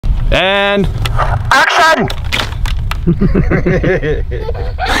And action!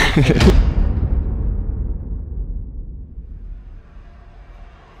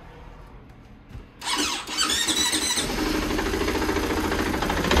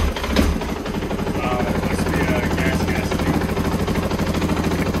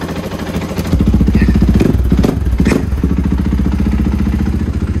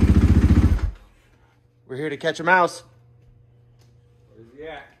 We're here to catch a mouse. Where's he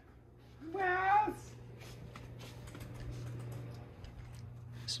at? Mouse!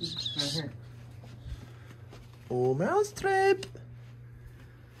 Right here. Oh, mouse trap.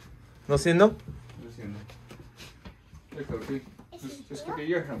 ¿No siendo? No siendo. Look, Kofi. Just look at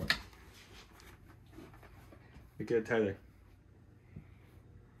your helmet. Look at Tyler.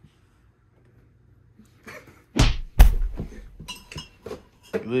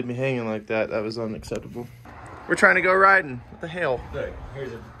 You leave me hanging like that. That was unacceptable. We're trying to go riding. What the hell? Look,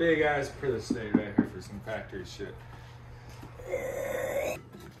 here's a big ass privilege state right here for some factory shit.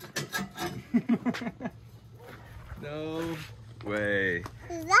 No way.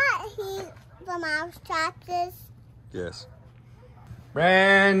 Is that the mouse traps is? Yes.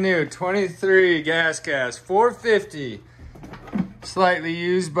 Brand new 23 gas, 450. Slightly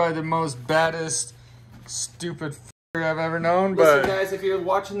used by the most baddest, stupid I've ever known. Listen, But guys, if you're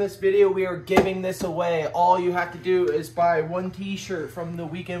watching this video, we are giving this away. All you have to do is buy one t-shirt from the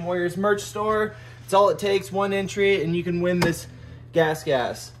Weekend Warriors merch store. It's all it takes, one entry, and you can win this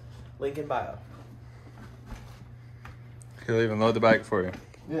gas. Link in bio. he'll even load the bike for you.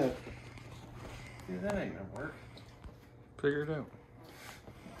 Yeah. Dude, that ain't gonna work. Figure it out.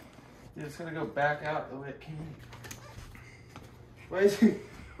 Dude, it's gonna go back out the way it came in. Why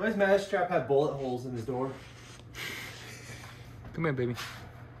does Mousetrap have bullet holes in his door? Come here, baby.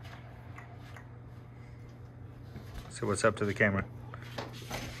 So what's up to the camera?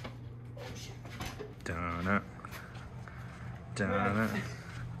 Dun-na. Dun-na.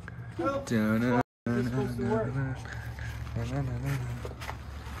 Dun-na. It's supposed to work.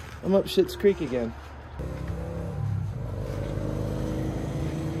 I'm up Schitt's Creek again.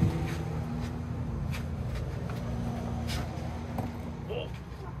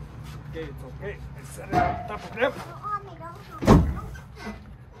 Okay, it's okay. I set it on top of them.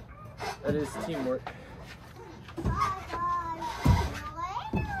 That is teamwork.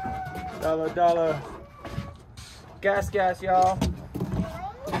 Dollar. Gas, y'all.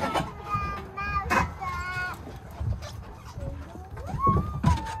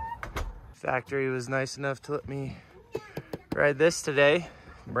 Factory was nice enough to let me ride this today.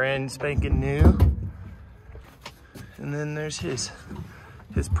 Brand spanking new. And then there's his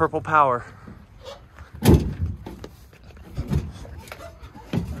purple power.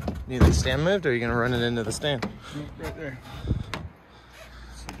 Need the stand moved, or are you gonna run it into the stand? Right there.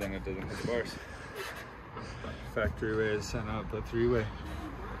 So then it doesn't hit the bars. Factory way is sent out the three-way.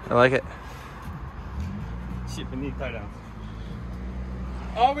 I like it. Shit beneath tie down.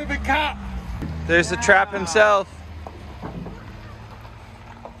 Oh, we've been caught! There's the trap himself.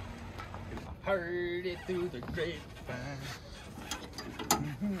 Heard it through the grapevine.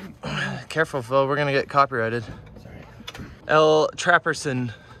 Careful, Phil, we're gonna get copyrighted. Sorry. L.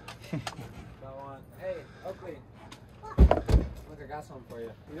 Trapperson. Hey, Oakley. Look, I got something for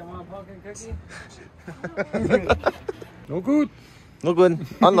you. You don't want a pumpkin cookie? No good. No good.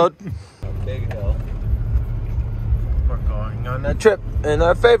 Unload. Big hill. We're going on a trip in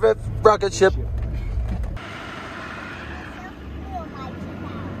our favorite rocket ship.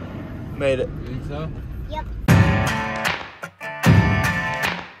 Made it. You think so? Yep.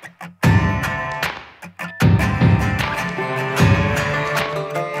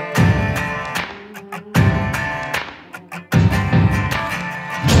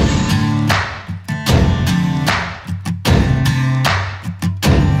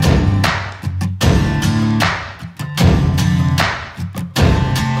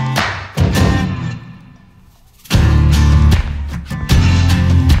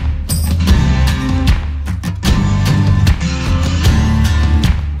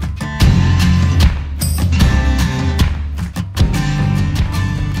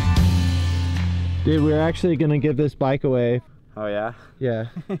 Dude, we're actually gonna give this bike away. Oh, yeah? Yeah,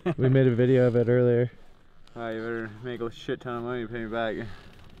 we made a video of it earlier. Oh, you better make a shit ton of money to pay me back.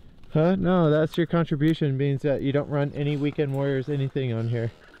 Huh? No, that's your contribution, means that you don't run any Weekend Warriors anything on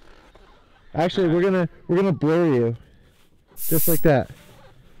here. Actually, we're gonna blur you. Just like that.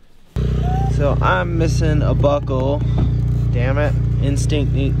 So I'm missing a buckle. Damn it.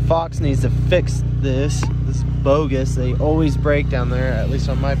 Fox needs to fix this. This is bogus. They always break down there, at least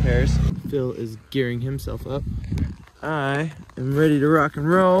on my pairs. Phil is gearing himself up. I am ready to rock and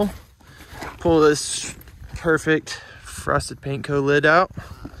roll. Pull this perfect frosted paint coat lid out.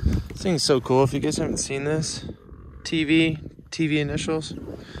 This thing's so cool. If you guys haven't seen this, TV initials.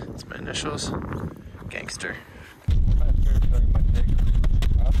 That's my initials. Gangster.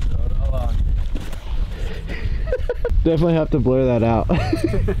 Definitely have to blur that out.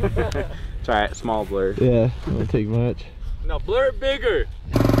 Try it, small blur. Yeah, won't take much. No, blur it bigger.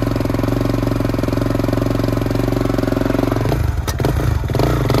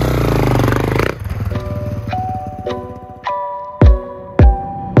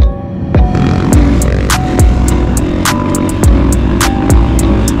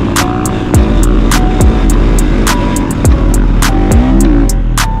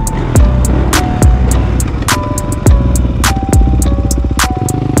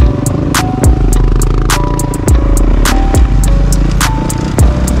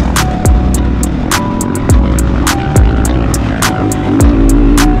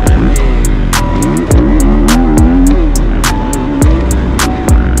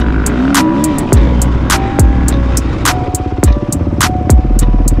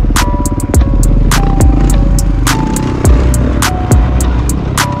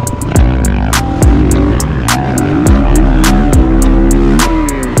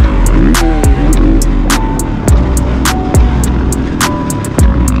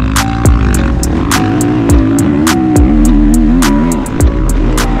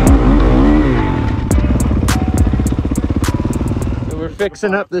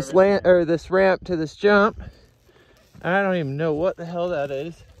 Fixing up this this ramp to this jump. I don't even know what the hell that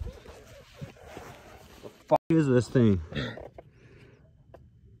is. What the fuck is this thing?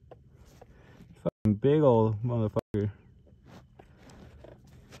 Fucking big old motherfucker.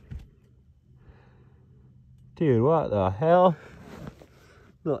 Dude, what the hell?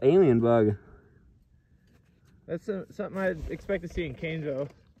 Little alien bug. That's something I'd expect to see in Canesville.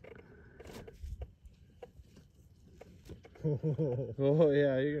 Oh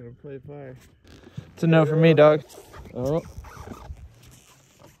yeah, you're gonna play fire. It's a no for me, dog. Oh.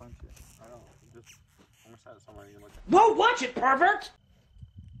 Whoa, watch it, pervert!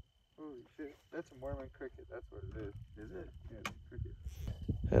 Holy shit, that's a Mormon cricket. That's what it is. Is it? Yeah, it's a cricket.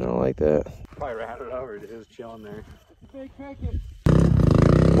 I don't like that. Probably ran it over. It is chilling there. It's a big cricket.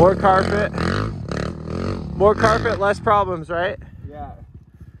 More carpet. More carpet, less problems, right? Yeah.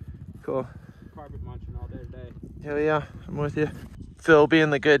 Cool. Carpet munching all day today. Hell yeah, I'm with you. Phil being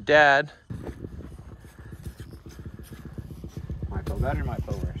the good dad. Might feel better, might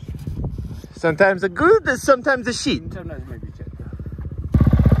feel worse. Sometimes a good, sometimes a shit. Sometimes maybe shit.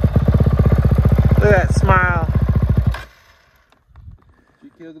 Look at that smile. Did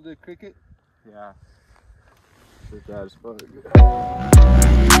you kill the cricket? Yeah. It's bad as fuck.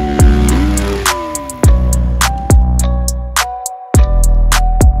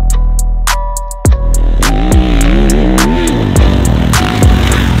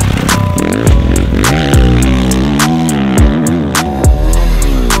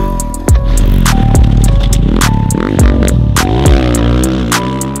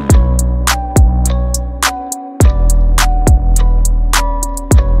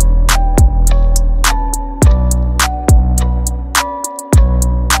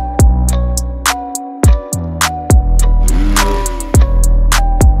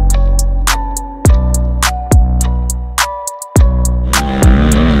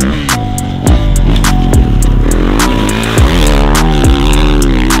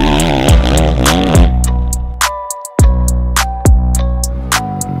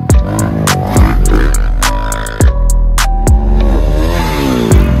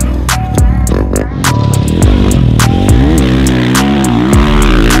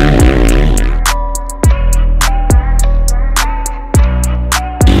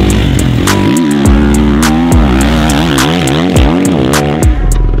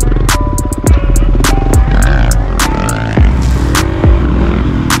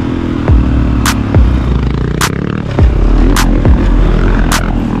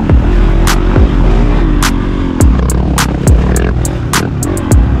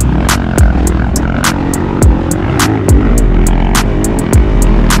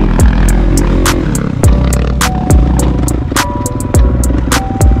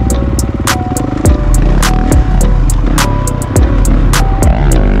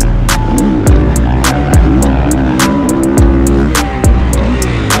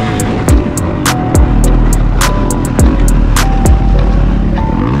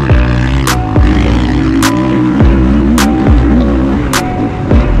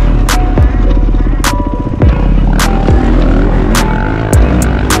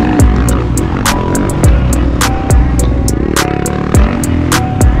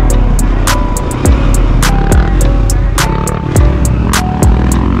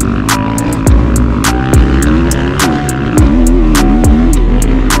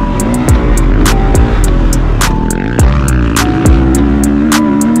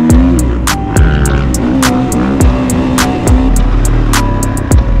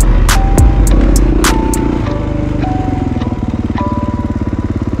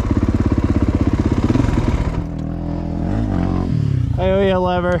 tail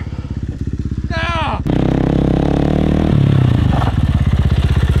lever. Ah!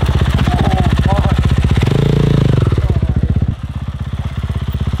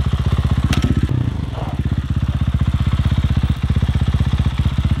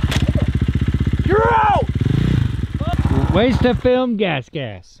 You're out! Ways to film gas. What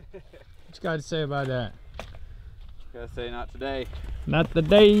you got to say about that? Gotta say, not today. Not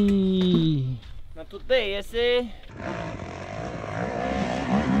today. Not today, I say.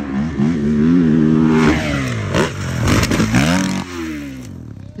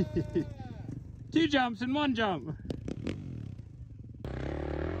 Two jumps in one jump.